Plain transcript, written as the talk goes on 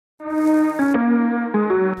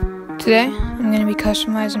Today, I'm going to be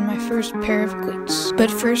customizing my first pair of cleats. But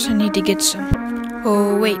first, I need to get some.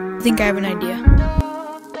 Oh wait, I think I have an idea.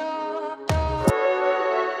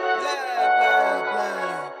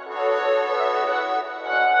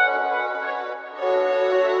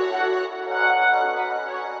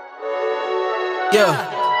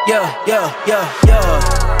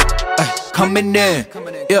 Ay, coming in,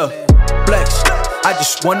 flex. I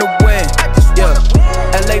just wanna win,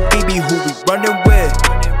 LABB, who we running with,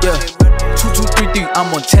 2233,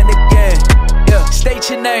 I'm on 10 again, State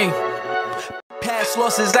your name. Past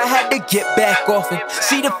losses, I had to get back off it.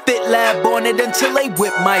 See the Fit Lab on it until they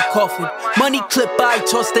whip my coffin. Money clip, I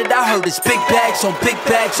tossed it, I heard it's big bags on big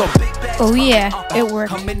bags on big bags. Oh yeah, it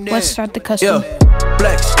worked. Let's start the custom.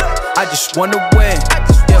 Flex, I just wanna win,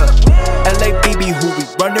 LABB, who we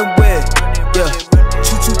running with,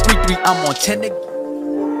 2233, I'm on 10 again.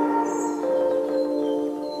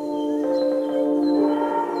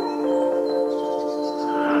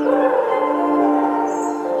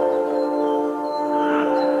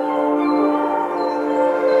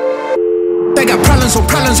 I got problems on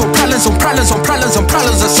problems on problems on problems on problems on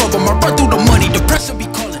problems I solve them. I run through the money, the pressure be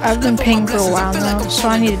calling. I've been painting for a while now, so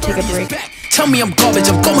I need to take a break. Tell me I'm garbage,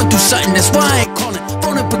 I'm going through something, that's why I ain't calling.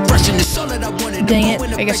 Phone and progression is all that I wanted. Dang it,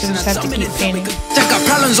 I guess I just have to keep painting. I got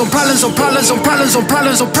problems on problems on problems on problems on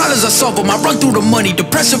problems on problems I solve them. I run through the money, the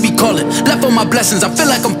pressure be calling. Left on my blessings, I feel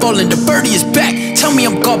like I'm falling. The birdie is back, tell me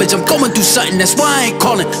I'm garbage, I'm going through something, that's why I ain't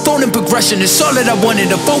calling. Phone and progression is all that I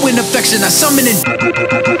wanted. A phone in affection, I summon it.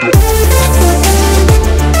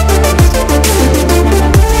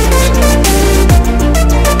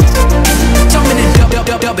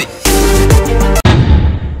 Dub it.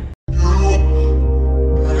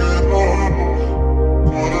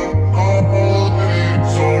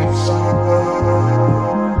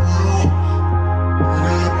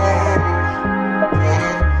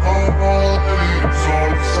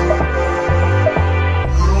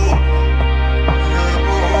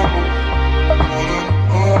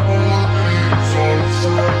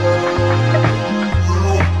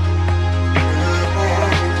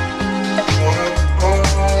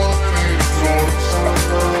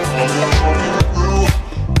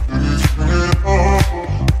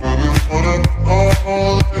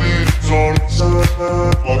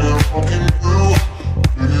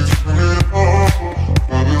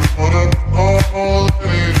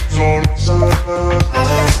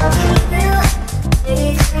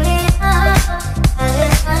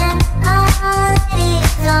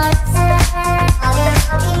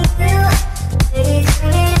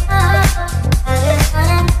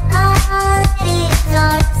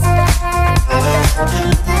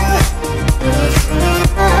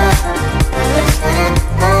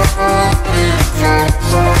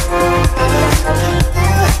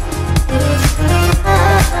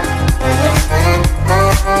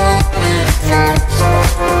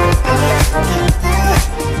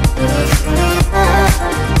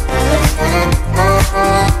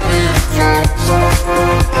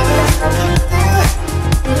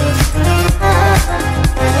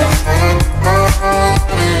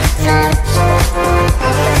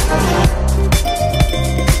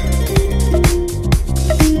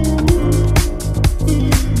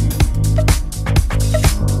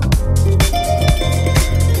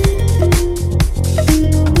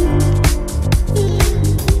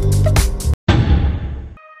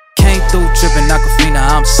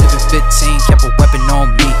 I'm sipping 15, kept a weapon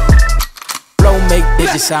on me. Flow make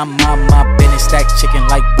digits, I'm on my business. Stack chicken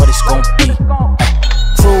like what it's gon' be.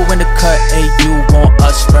 Crew in the cut, hey, you want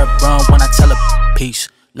us, red run when I tell a peace.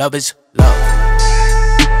 Love is love.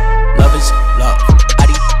 Love is love.